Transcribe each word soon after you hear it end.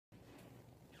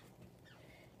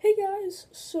Hey guys,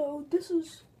 so this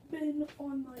has been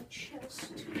on my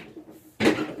chest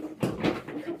for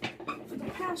the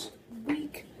past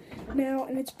week now,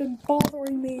 and it's been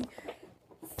bothering me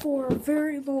for a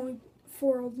very long,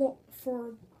 for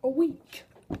a week.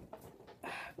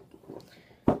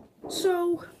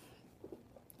 So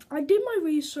I did my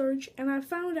research, and I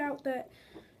found out that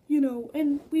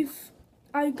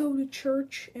I go to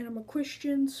church, and I'm a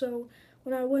Christian. So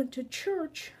when I went to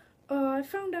church, I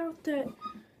found out that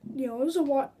it was a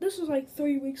lot. This was like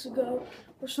 3 weeks ago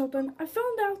or something. I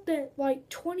found out that like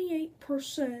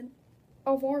 28%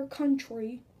 of our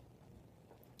country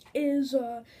is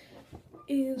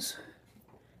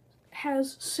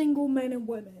has single men and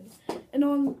women, and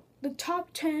on the top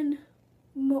 10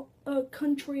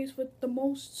 countries with the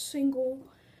most singles,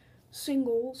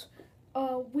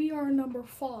 we are number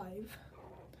 5.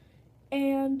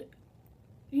 And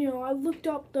I looked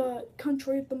up the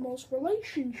country with the most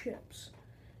relationships.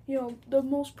 The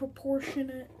most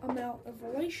proportionate amount of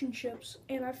relationships,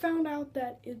 and I found out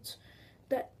that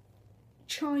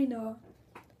China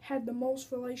had the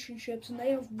most relationships, and they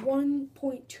have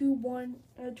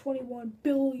 1.21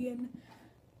 billion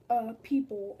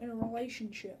people in a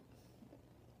relationship.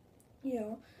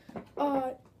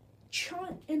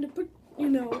 China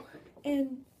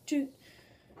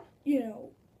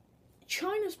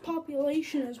China's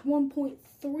population is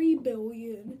 1.3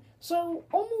 billion, so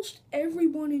almost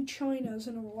everyone in China is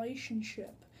in a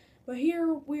relationship. But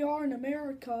here we are in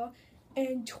America,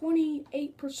 and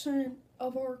 28%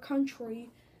 of our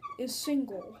country is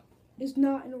single, is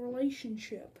not in a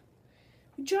relationship,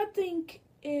 which I think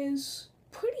is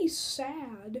pretty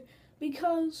sad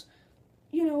because,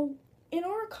 in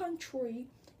our country,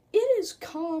 it is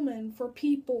common for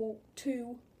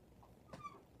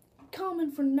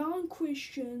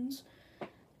non-Christians,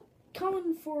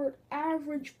 common for the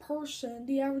average person,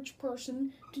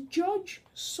 to judge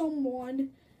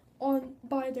someone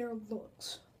by their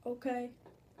looks, okay?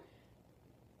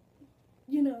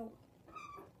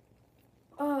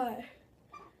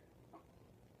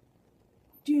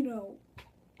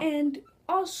 And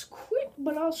us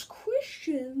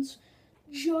Christians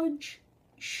should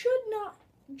not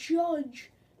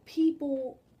judge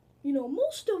people.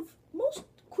 Most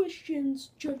Christians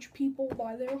judge people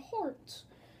by their hearts,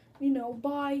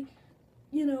 by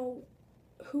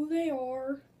who they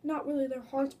are, not really their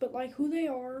hearts, but like who they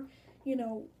are,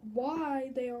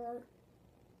 why they are,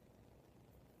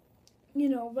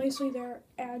 basically their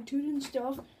attitude and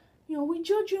stuff. We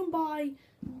judge them by,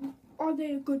 are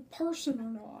they a good person or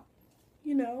not,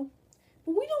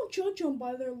 but we don't judge them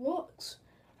by their looks,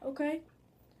 okay?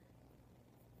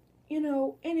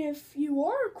 And if you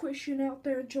are a Christian out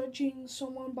there judging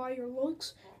someone by your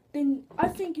looks, then I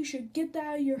think you should get that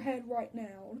out of your head right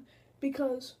now,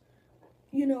 because,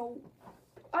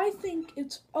 I think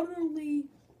it's utterly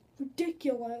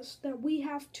ridiculous that we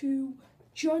have to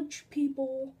judge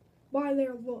people by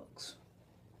their looks.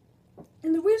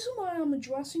 And the reason why I'm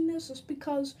addressing this is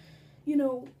because,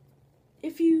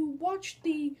 if you watch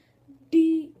the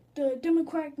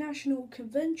Democratic National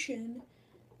Convention,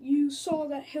 you saw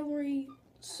that Hillary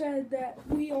said that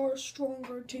we are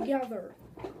stronger together.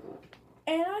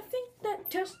 And I think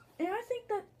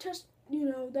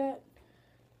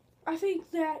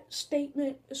that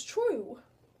statement is true.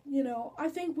 I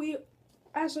think we,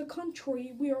 as a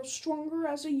country, we are stronger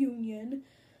as a union,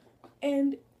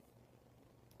 and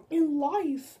in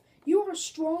life, you are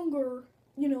stronger.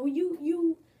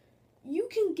 You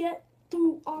can get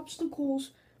through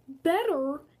obstacles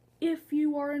better if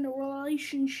you are in a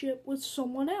relationship with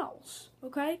someone else,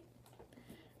 okay?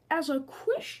 As a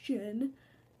Christian,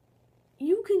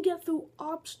 you can get through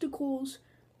obstacles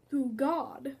through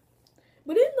God.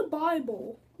 But in the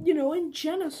Bible, in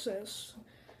Genesis,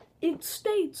 it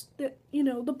states that,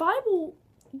 the Bible,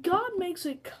 God makes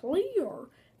it clear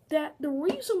that the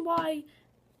reason why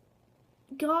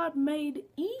God made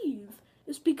Eve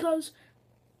is because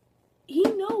he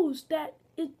knows that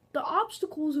the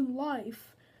obstacles in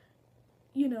life,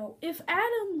 if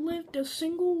Adam lived a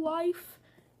single life,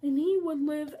 then he would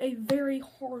live a very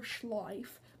harsh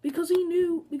life, because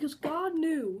God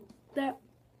knew that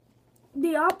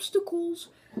the obstacles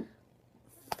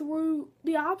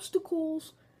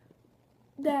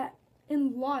that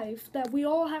in life that we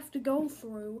all have to go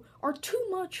through are too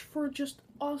much for just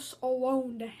us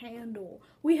alone to handle.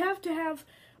 We have to have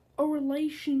a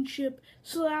relationship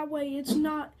so that way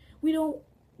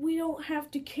we don't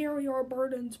have to carry our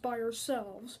burdens by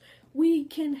ourselves. We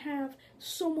can have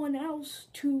someone else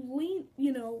to lean,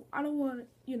 I don't want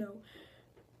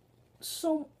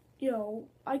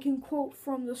I can quote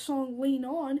from the song Lean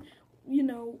On,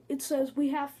 it says we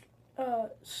have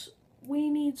we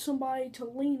need somebody to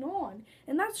lean on,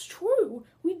 and that's true.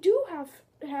 We do have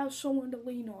someone to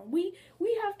lean on. We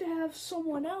have to have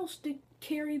someone else to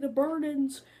carry the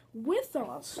burdens with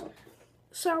us,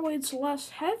 so it's less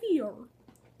heavier.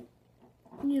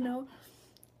 You know,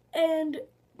 and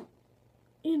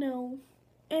you know,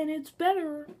 and it's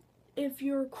better if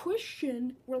you're a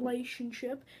Christian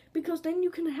relationship, because then you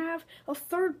can have a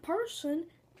third person,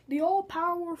 the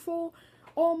all-powerful,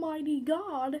 almighty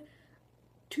God,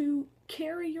 to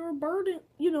carry your burden.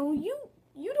 You don't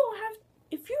have,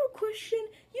 if you're a Christian,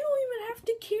 you don't even have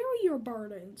to carry your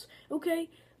burdens, okay?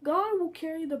 God will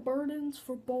carry the burdens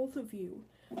for both of you.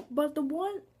 But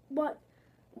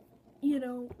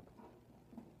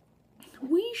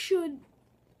we should,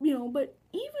 but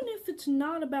even if it's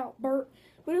not about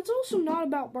but it's also not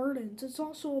about burdens. It's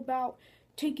also about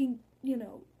taking,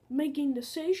 making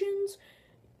decisions,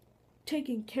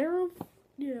 taking care of,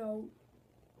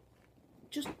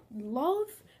 just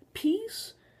love,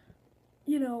 peace.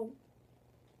 We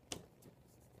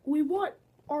want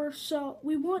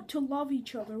to love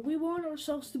each other. We want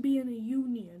ourselves to be in a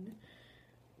union.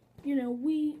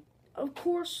 Of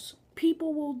course,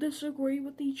 people will disagree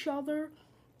with each other,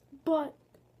 but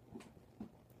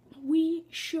we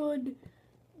should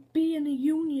be in a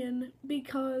union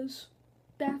because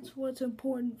that's what's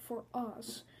important for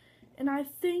us. And I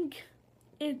think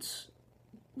it's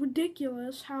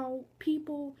ridiculous how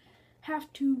people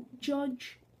have to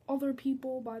judge other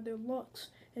people by their looks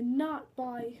and not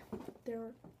by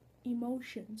their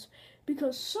emotions,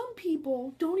 because some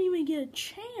people don't even get a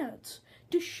chance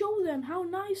to show them how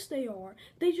nice they are.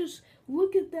 They just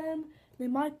look at them. They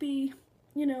might be,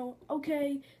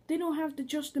 okay, they don't have the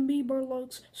Justin Bieber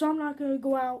looks, so I'm not going to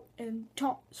go out and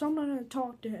talk, so I'm not going to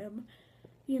talk to him.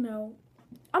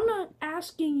 I'm not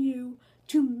asking you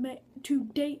to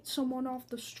date someone off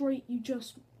the street.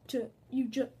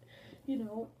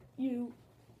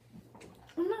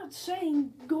 I'm not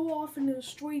saying go off into the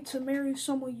streets and marry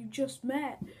someone you just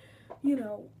met.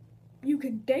 You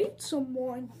can date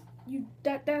someone.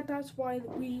 That's why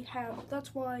we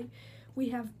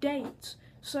have dates,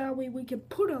 so that way we can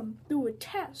put them through a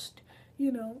test.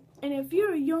 And if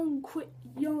you're a young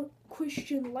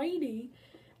Christian lady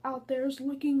out there is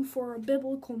looking for a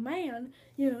biblical man,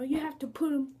 you have to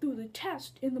put him through the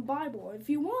test in the Bible. If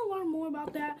you want to learn more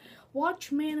about that,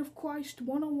 watch Man of Christ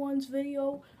 101's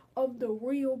video of the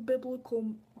real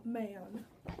biblical man,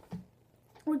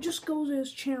 or just go to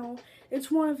his channel.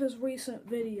 It's one of his recent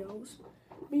videos.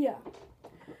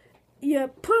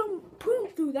 But put him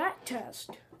through that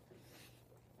test.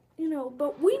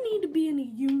 But we need to be in a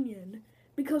union,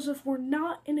 because if we're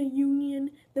not in a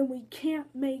union, then we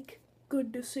can't make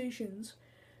good decisions.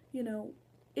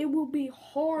 It will be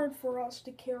hard for us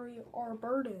to carry our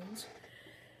burdens.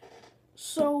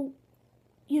 So,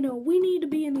 we need to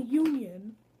be in a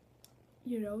union.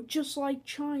 Just like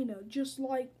China, just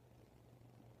like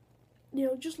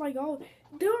all,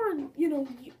 there are,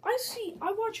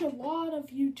 I watch a lot of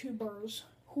YouTubers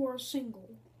who are single.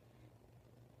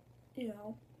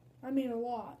 I mean a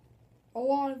lot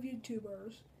of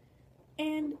YouTubers,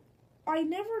 and I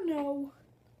never know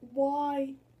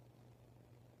why,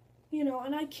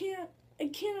 and I can't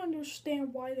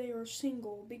understand why they are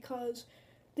single, because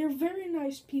they're very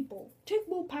nice people. Take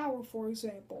Will Power, for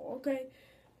example, okay?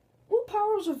 Will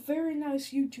Power's a very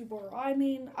nice YouTuber. I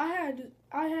mean, I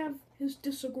have his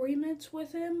disagreements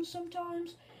with him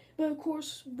sometimes, but of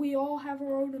course we all have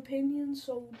our own opinions,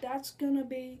 so that's gonna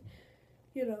be,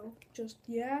 just,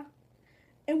 yeah.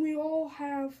 And we all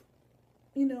have,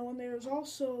 and there's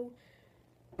also,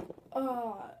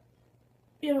 so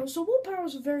Will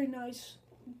Power's a very nice,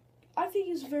 I think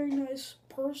he's a very nice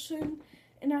person,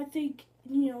 and I think,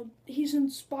 he's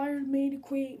inspired me to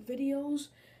create videos,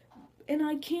 and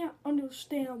I can't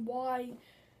understand why,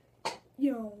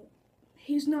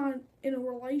 he's not in a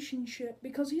relationship,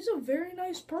 because he's a very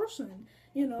nice person.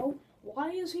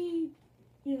 Why is he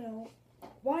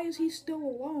still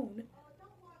alone?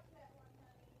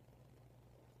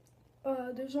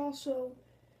 There's also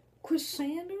Chris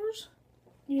Sanders,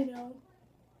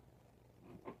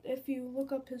 if you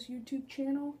look up his YouTube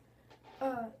channel,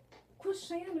 Chris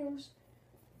Sanders,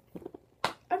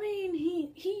 I mean,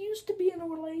 he used to be in a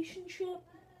relationship,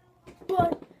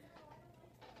 but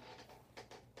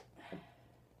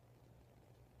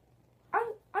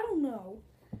I don't know.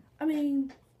 I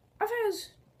mean,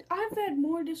 I've had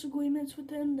more disagreements with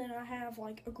him than I have,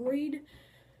 agreed,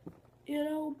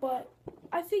 but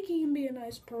I think he can be a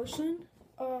nice person.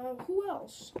 Who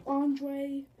else?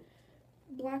 Andre,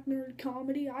 Black Nerd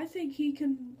Comedy. I think he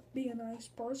can be a nice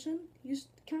person. He's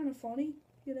kind of funny,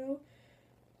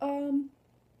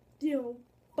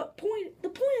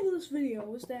 this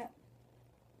video is that,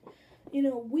 you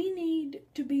know, we need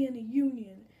to be in a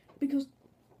union because,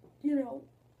 you know,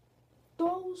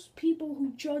 those people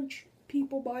who judge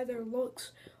people by their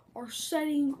looks are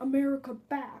setting America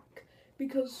back,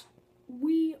 because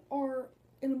we are,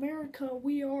 in America,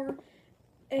 we are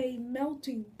a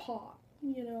melting pot,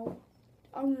 you know.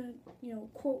 I'm going to, you know,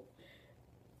 quote,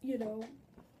 you know,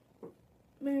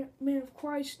 Man of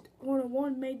Christ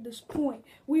 101 made this point.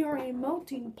 We are a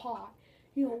melting pot.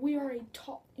 You know, we are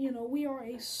we are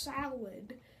a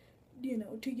salad, you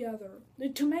know, together. The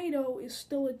tomato is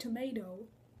still a tomato.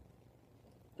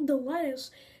 The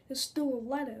lettuce is still a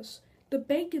lettuce. The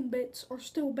bacon bits are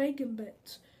still bacon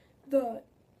bits. The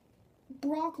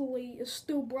broccoli is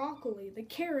still broccoli. The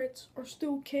carrots are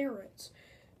still carrots.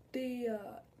 The,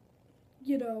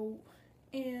 you know,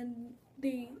 and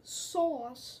the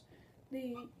sauce,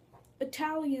 the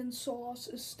Italian sauce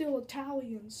is still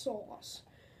Italian sauce,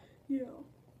 you know.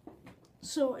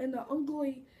 So, and the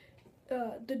ugly,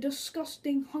 the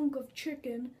disgusting hunk of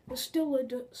chicken is still a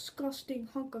disgusting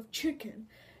hunk of chicken.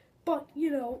 But, you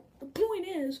know, the point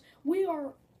is, we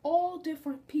are all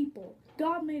different people.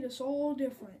 God made us all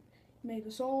different. He made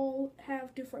us all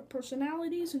have different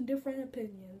personalities and different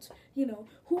opinions. You know,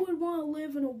 who would want to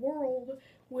live in a world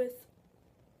with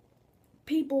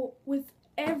people, with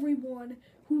everyone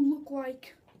who look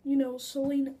like, you know,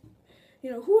 Selena?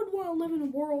 You know, who would want to live in a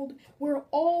world where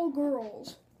all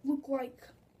girls look like,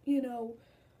 you know,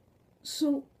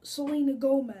 Selena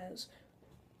Gomez?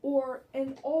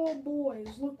 And all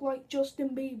boys look like Justin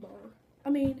Bieber? I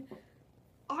mean,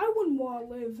 I wouldn't want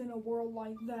to live in a world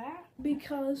like that,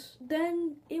 because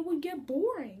then it would get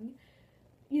boring.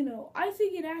 You know, I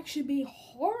think it'd actually be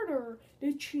harder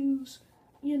to choose,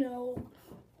 you know,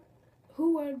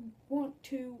 who I'd want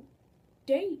to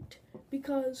date,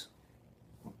 because,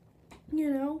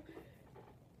 you know,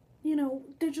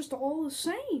 they're just all the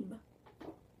same.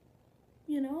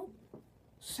 You know,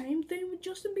 same thing with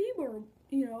Justin Bieber.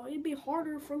 You know, it'd be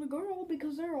harder for the girl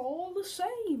because they're all the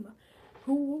same.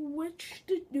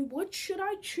 What should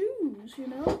I choose, you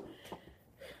know?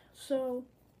 So,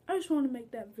 I just want to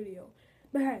make that video.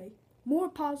 But hey, more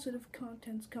positive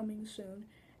content's coming soon.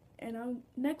 And our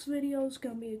next video is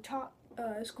going to be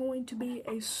it's going to be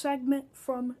a segment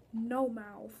from No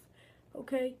Mouth.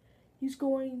 Okay? He's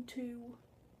going to,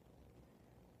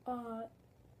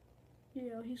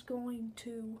 he's going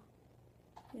to,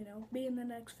 you know, be in the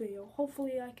next video.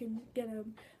 Hopefully I can get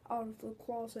him out of the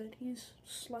closet. He's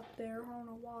slept there. I don't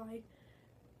know why.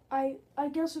 I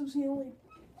guess it was the only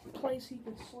place he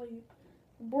could sleep.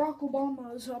 Barack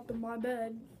Obama is up in my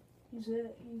bed. He's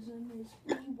in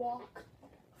his Ewok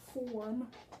form.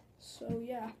 So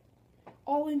yeah,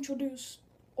 I'll introduce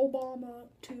Obama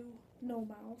to No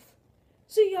Mouth.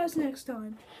 See you guys next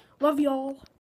time. Love y'all.